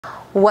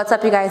What's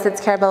up, you guys? It's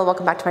Carabella.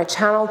 Welcome back to my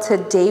channel.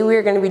 Today we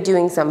are going to be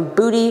doing some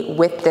booty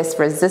with this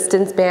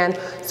resistance band.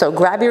 So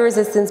grab your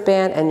resistance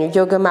band and your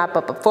yoga mat,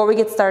 but before we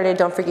get started,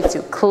 don't forget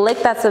to click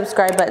that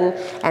subscribe button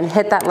and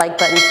hit that like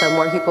button so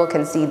more people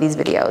can see these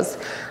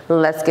videos.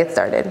 Let's get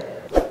started.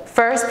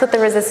 First, put the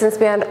resistance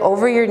band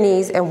over your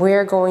knees and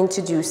we're going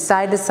to do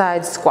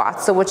side-to-side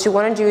squats. So what you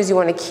want to do is you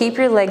want to keep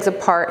your legs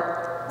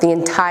apart the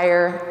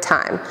entire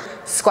time.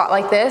 Squat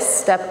like this,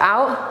 step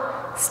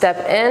out,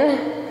 step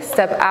in,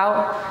 step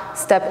out,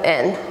 step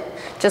in.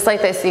 Just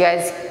like this, you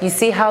guys. You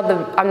see how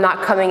I'm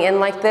not coming in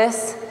like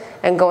this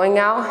and going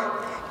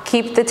out?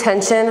 Keep the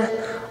tension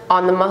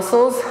on the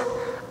muscles.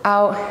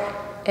 Out,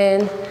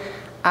 in,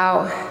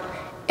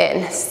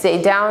 in.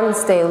 Stay down,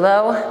 stay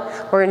low.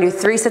 We're gonna do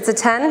 3 sets of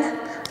 10.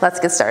 Let's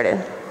get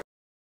started.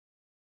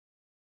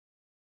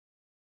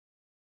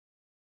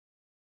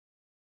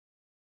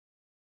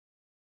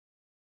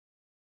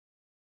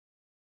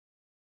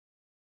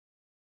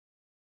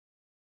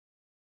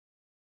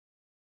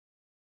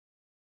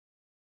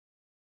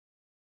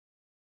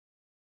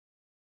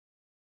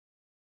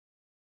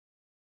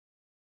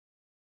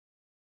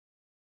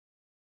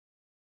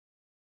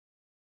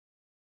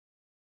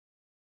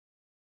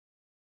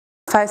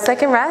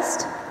 Five-second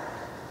rest.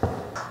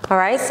 All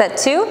right, set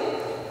 2.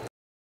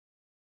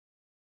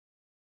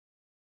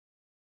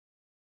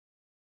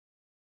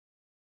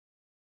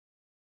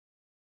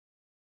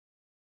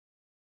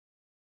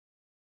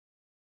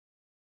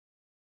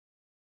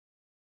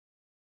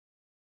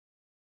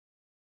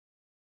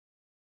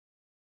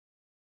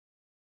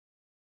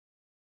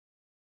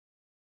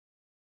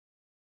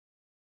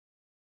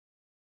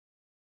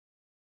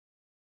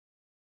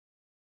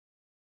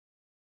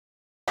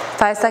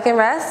 Five-second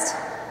rest.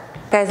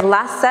 Guys,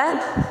 last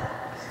set.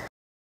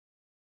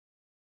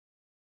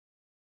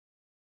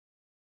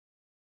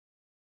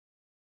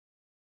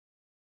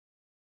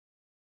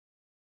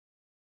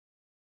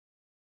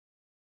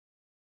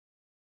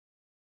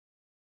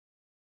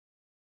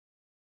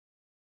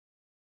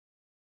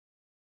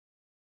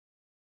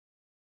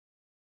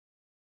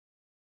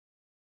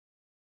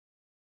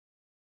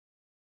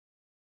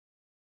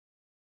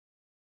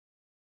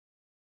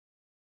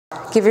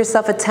 Give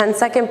yourself a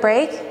 10-second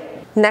break.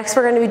 Next,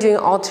 we're going to be doing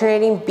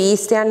alternating B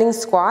standing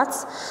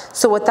squats.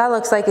 So what that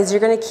looks like is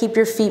you're going to keep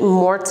your feet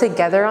more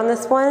together on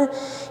this one.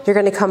 You're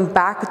going to come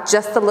back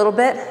just a little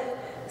bit,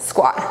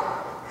 squat.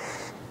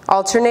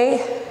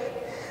 Alternate,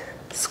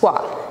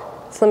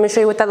 squat. So let me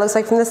show you what that looks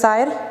like from the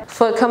side.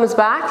 Foot comes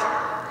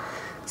back,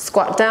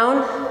 squat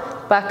down,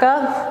 back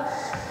up,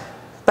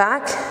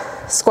 back,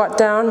 squat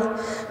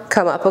down,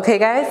 come up. Okay,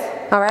 guys?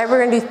 All right,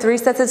 we're going to do 3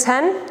 sets of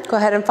 10. Go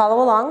ahead and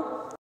follow along.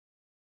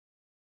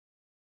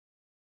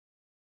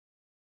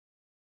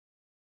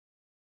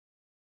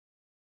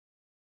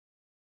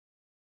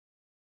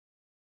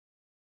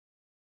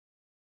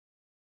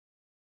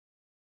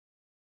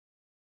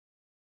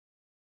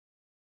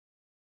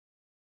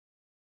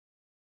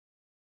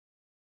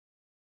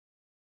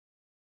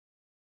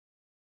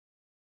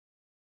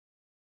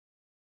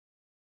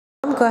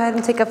 Go ahead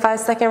and take a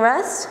 5-second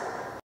rest.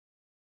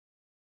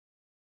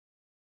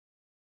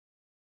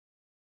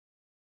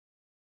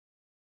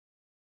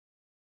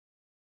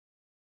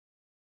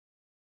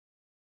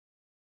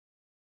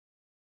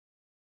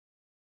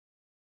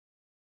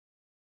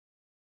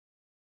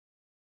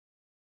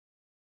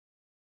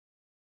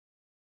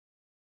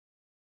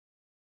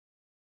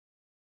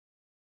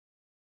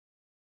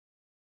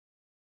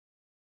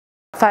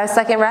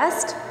 Five-second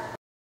rest.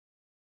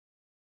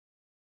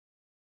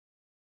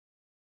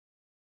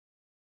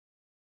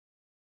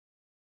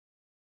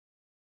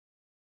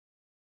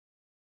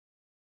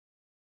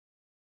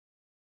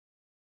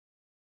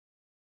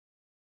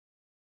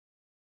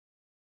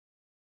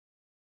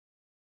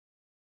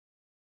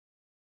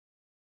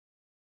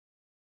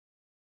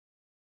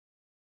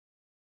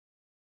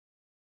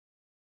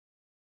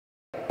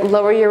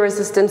 Lower your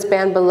resistance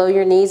band below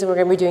your knees and we're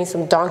going to be doing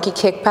some donkey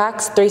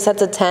kickbacks, 3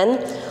 sets of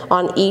 10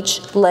 on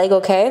each leg,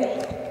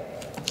 okay?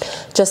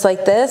 Just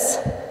like this.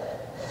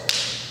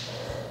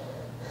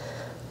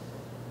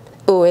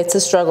 Ooh, it's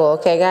a struggle,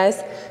 okay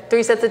guys?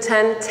 3 sets of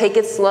 10, take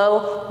it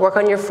slow, work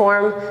on your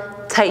form,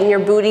 tighten your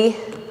booty.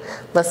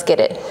 Let's get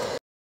it.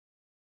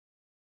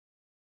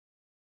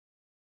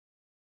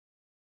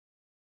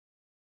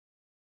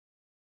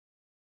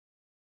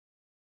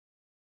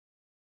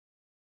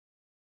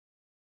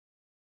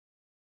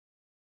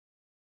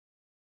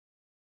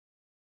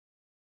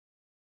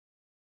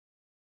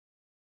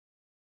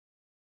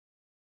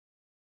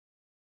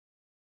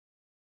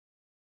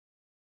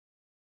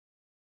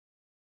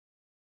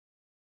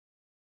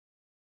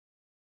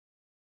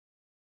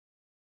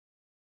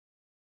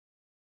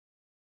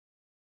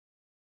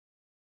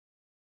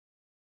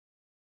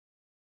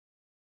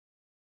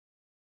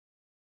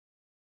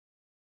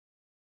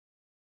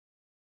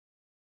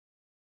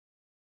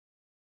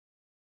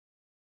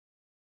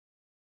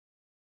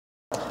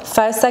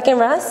 Five-second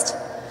rest.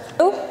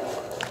 Ooh.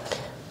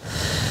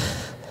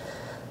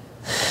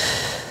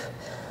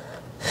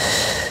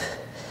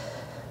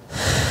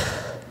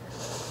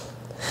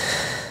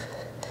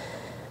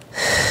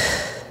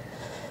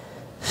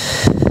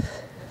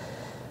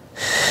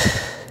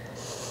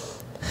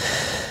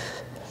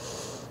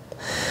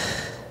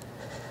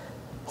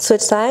 Switch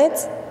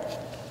sides.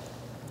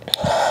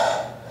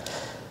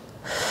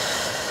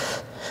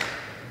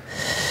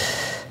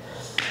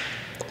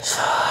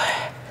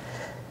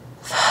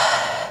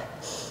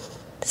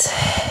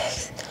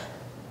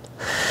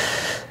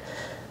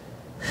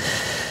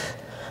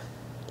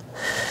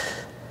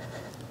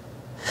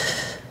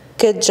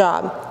 Good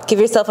job. Give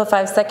yourself a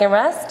 5-second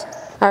rest.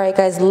 All right,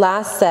 guys,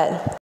 last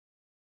set.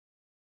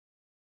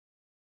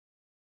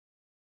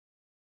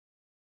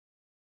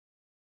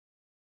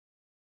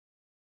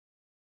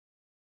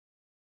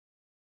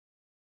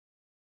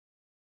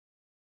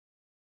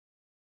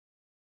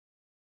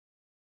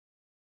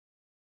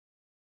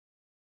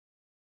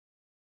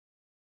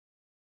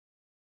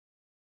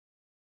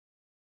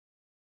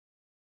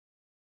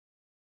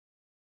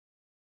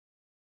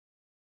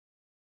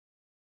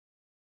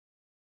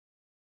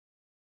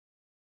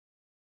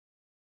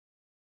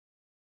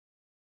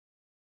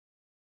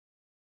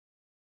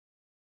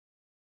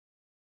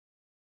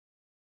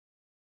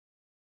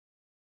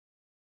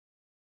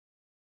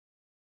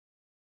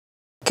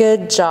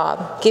 Good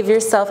job. Give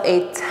yourself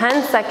a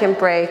 10-second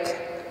break.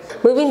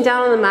 Moving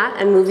down on the mat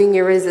and moving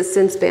your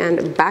resistance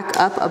band back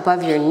up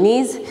above your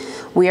knees.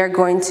 We are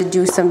going to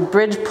do some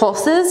bridge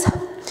pulses.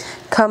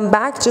 Come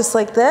back just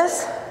like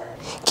this.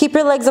 Keep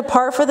your legs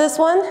apart for this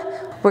one.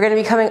 We're gonna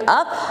be coming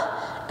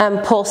up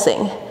and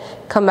pulsing.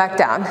 Come back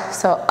down.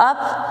 So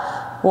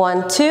up,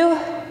 1, 2,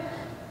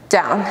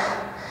 down.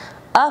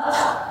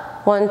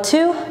 Up, 1,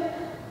 2,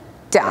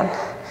 down.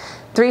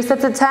 3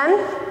 sets of 10.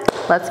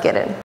 Let's get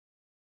it.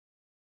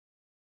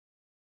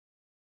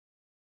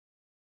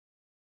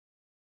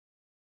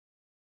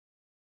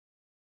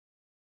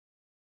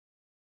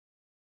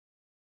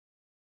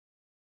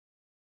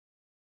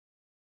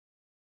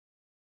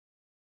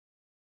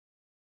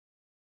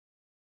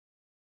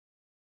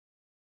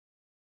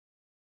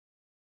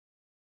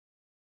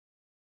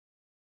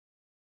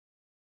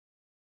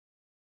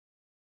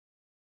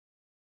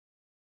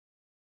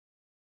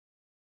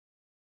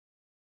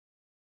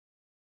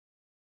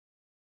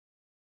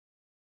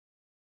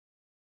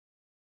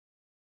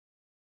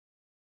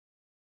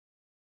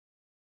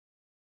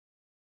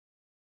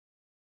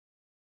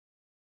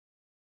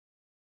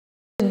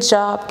 Good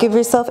job. Give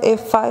yourself a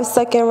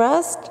 5-second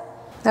rest.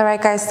 All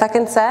right, guys,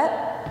 second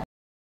set.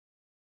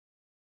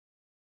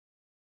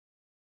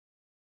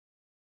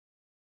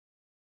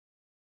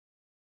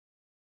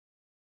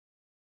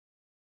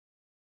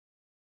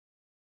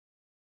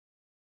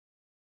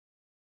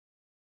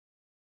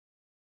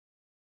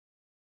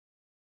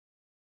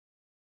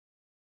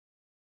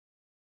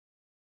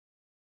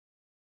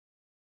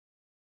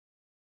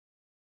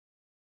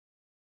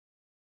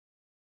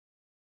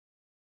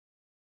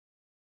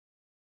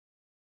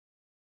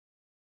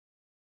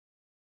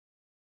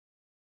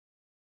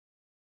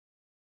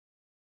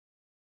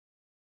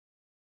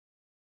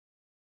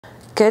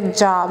 Good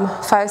job.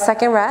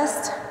 5-second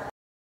rest.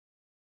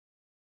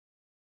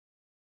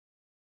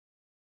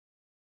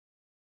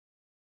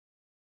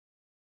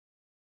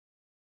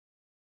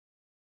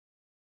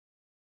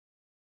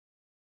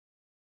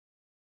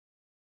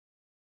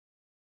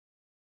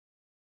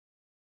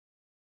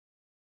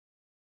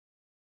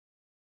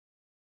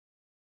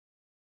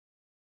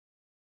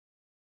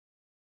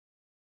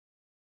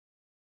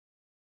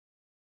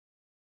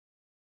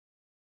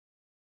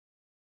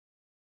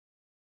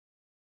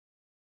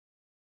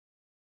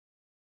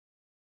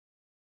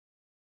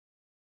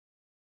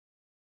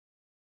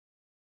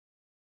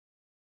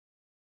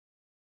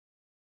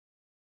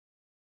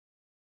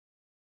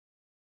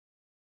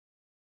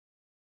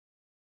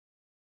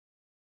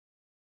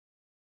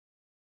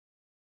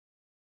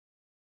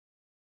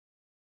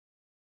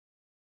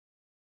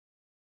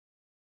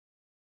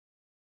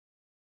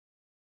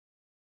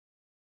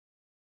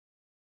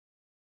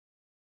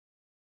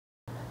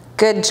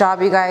 Good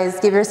job, you guys.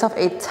 Give yourself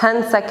a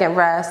 10-second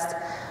rest.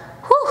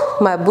 Whew,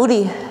 my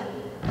booty.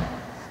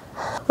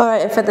 All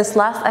right, and for this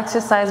last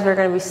exercise, we're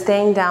gonna be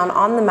staying down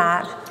on the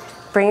mat.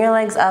 Bring your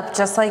legs up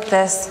just like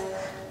this.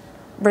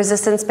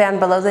 Resistance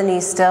band below the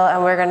knee still,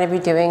 and we're gonna be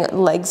doing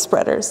leg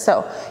spreaders.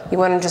 So you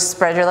wanna just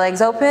spread your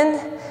legs open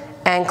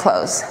and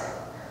close.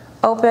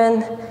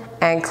 Open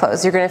and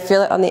close. You're gonna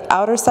feel it on the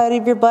outer side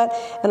of your butt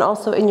and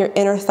also in your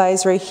inner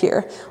thighs right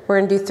here. We're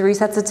gonna do 3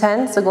 sets of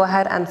 10, so go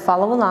ahead and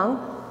follow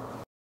along.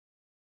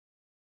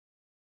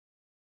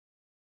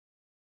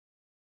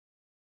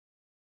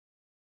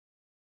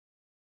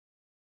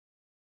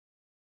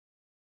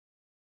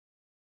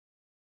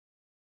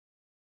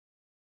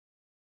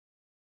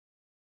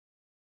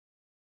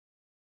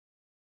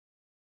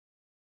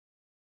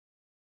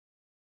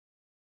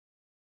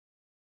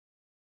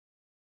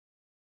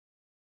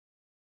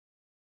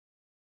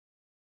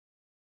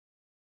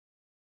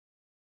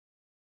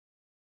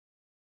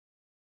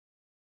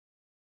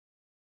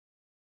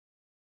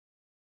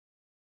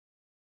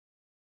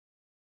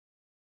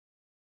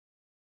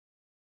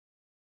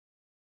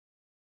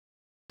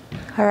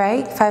 All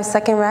right,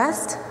 5-second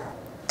rest.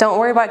 Don't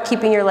worry about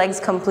keeping your legs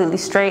completely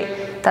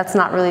straight. That's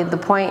not really the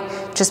point.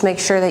 Just make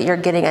sure that you're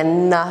getting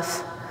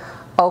enough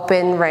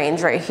open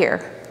range right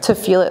here to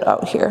feel it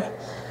out here.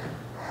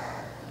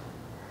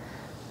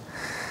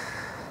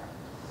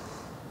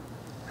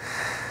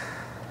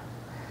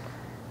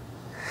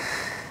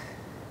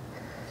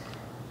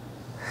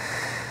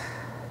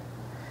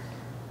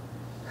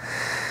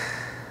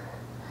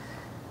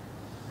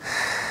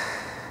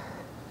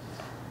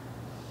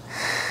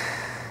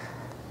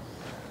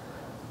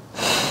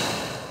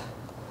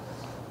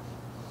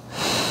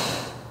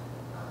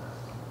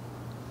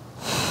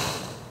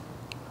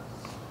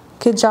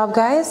 Good job,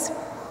 guys.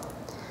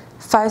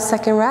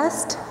 5-second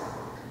rest.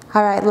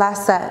 All right,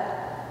 last set.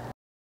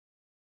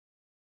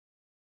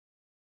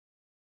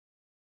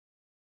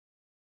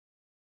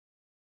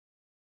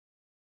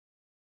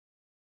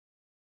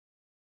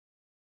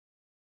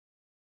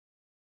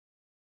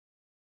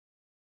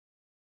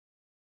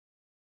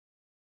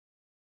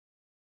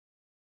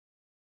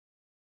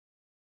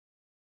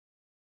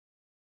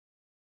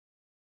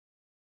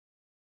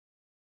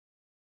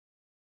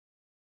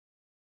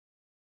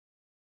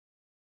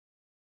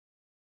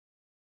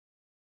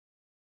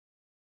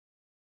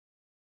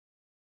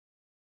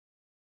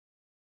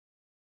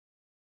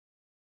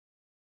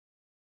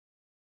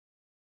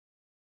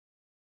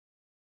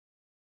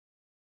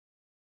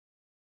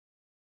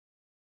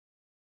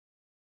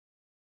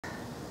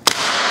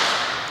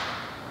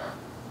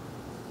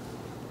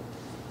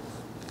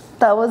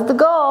 That was the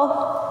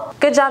goal.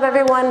 Good job,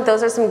 everyone.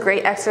 Those are some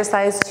great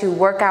exercises to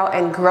work out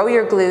and grow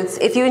your glutes.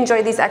 If you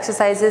enjoyed these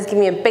exercises, give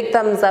me a big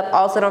thumbs up.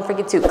 Also, don't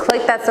forget to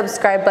click that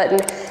subscribe button,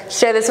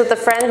 share this with a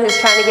friend who's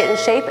trying to get in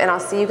shape, and I'll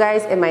see you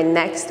guys in my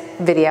next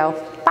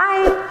video.